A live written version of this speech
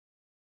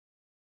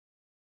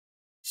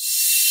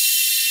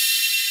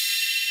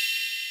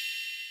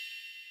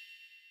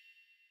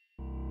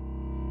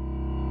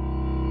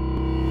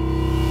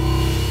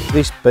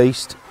This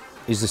beast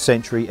is the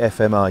Century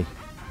FMA.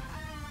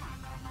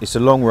 It's a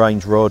long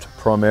range rod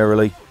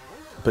primarily,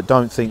 but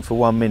don't think for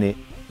 1 minute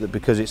that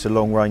because it's a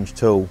long range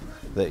tool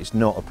that it's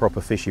not a proper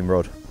fishing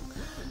rod.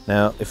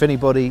 Now, if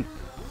anybody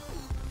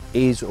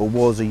is or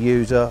was a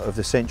user of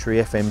the Century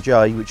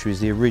FMJ, which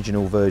was the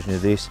original version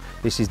of this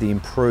is the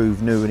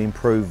new and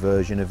improved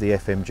version of the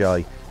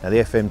FMJ. Now the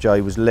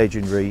FMJ was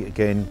legendary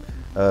again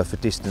for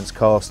distance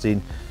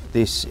casting.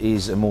 This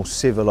is a more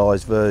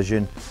civilised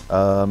version.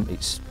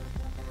 It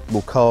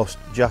will cast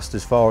just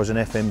as far as an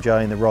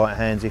FMJ in the right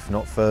hands, if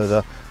not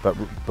further, but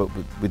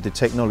with the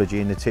technology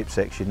in the tip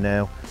section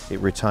now,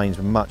 it retains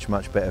much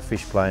better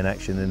fish playing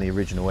action than the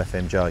original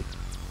FMJ.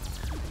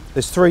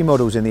 There's 3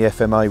 models in the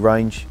FMA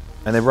range,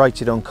 and they're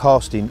rated on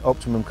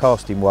optimum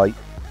casting weight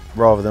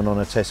rather than on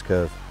a test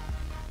curve.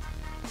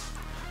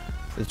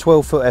 The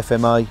 12-foot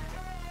FMA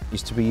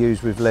is to be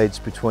used with leads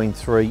between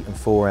 3 and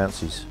 4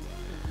 ounces,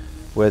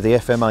 where the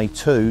FMA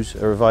 2s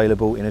are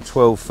available in a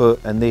 12-foot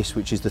and this,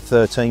 which is the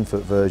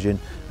 13-foot version,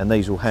 and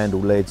these will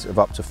handle leads of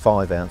up to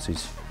 5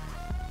 ounces.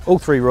 All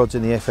 3 rods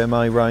in the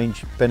FMA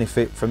range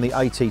benefit from the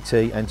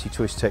ATT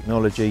anti-twist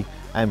technology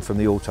and from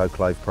the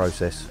autoclave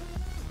process.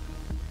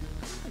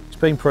 It's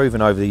been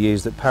proven over the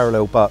years that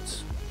parallel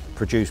butts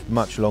produce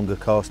much longer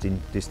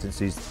casting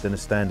distances than a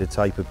standard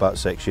tapered butt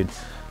section.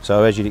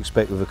 So as you'd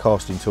expect with a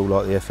casting tool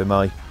like the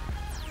FMA,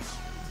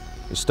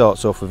 it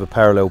starts off with a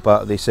parallel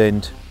butt at this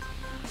end,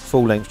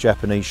 full length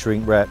Japanese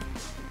shrink wrap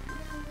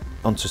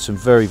onto some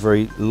very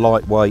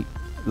lightweight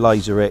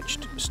laser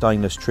etched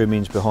stainless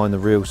trimmings behind the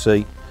reel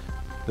seat.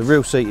 The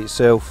reel seat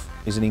itself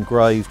is an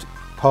engraved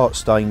part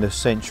stainless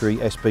Century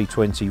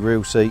SB20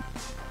 reel seat.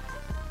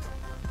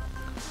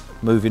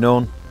 Moving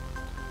on,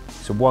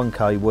 it's a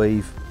 1K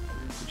weave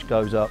which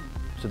goes up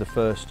to the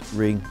first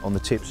ring on the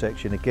tip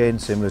section, again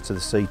similar to the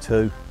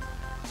C2.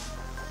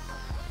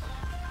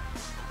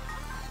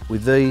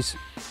 With these,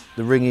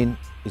 the ringing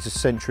is a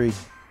Century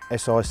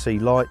SIC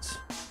lights,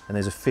 and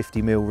there's a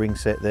 50mm ring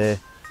set there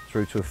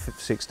through to a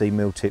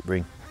 16mm tip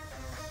ring.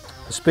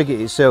 The spigot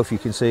itself, you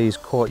can see, is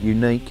quite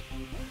unique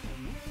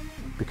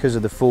because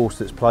of the force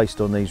that's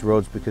placed on these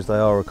rods. Because they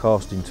are a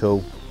casting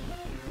tool,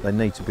 they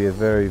need to be a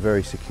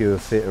very secure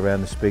fit around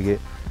the spigot.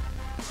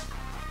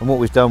 And what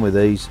we've done with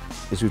these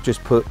is we've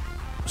just put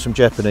some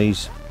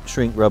Japanese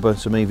shrink rubber,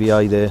 some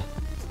EVA there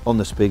on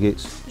the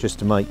spigots, just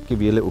to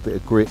give you a little bit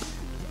of grip,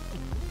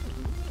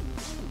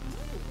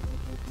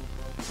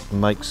 and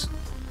makes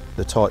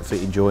the tight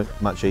fitting joint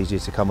much easier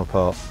to come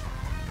apart.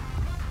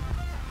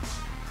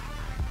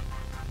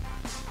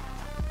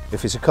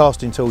 If it's a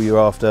casting tool you're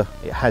after,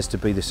 it has to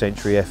be the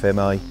Century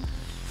FMA.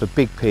 For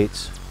big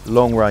pits,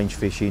 long range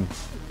fishing,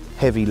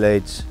 heavy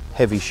leads,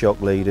 heavy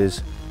shock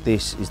leaders,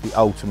 this is the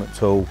ultimate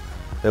tool.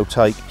 They'll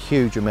take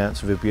huge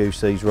amounts of abuse,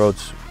 these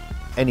rods.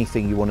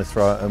 Anything you want to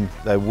throw at them,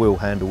 they will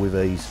handle with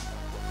ease.